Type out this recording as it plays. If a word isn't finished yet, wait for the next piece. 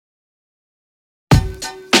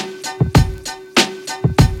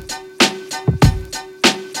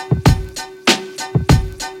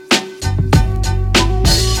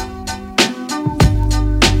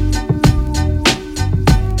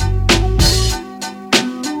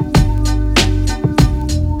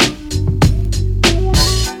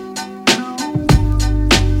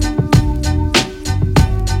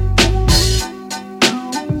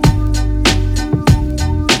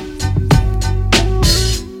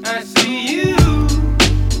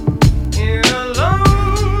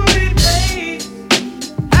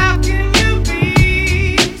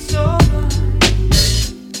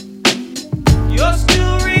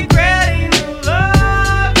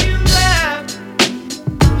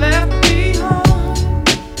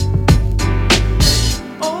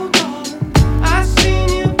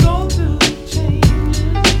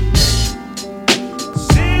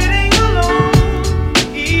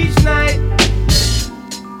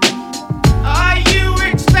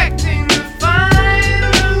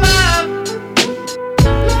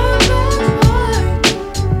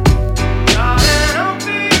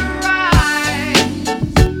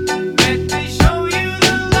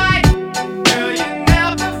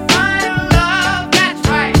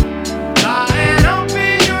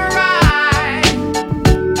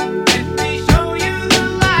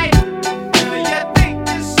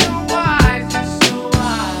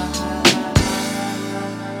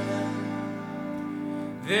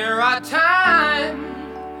There are times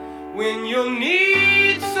when you'll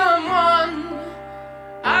need someone.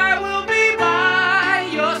 I will be by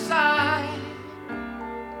your side.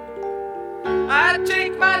 I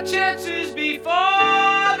take my chances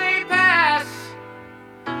before they pass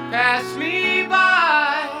me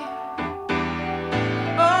by.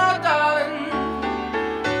 Oh, darling,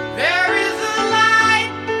 there is a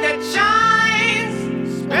light that shines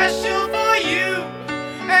special for you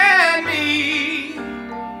and me.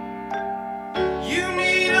 You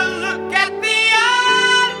need to look at the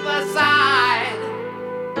other side.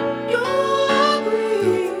 You'll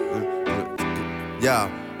agree. Yeah.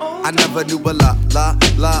 I never knew a la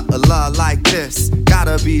like this.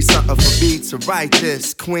 Gotta be something for me to write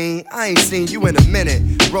this. Queen, I ain't seen you in a minute.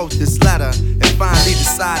 Wrote this letter and finally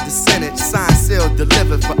decided to send it. Signed, sealed,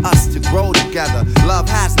 delivered for us to grow together. Love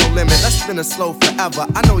has no limit, let's spin it slow forever.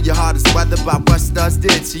 I know your heart is weathered by what Studs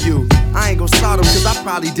did to you. I ain't gon' start them cause I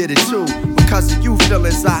probably did it too. Because of you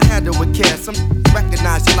feelings I handle with care. Some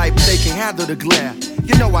recognize your light but they can handle the glare.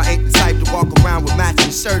 You know I ain't the type to walk around with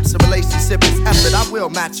matching shirts. A relationship is effort, I will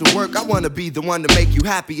match your work. I wanna be the one to make you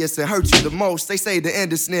happiest and hurt you the most. They say the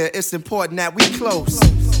end is near, it's important that we close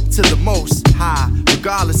to the most high.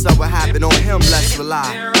 Regardless of what happened, on him let's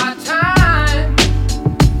rely. There are times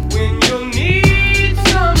when you'll need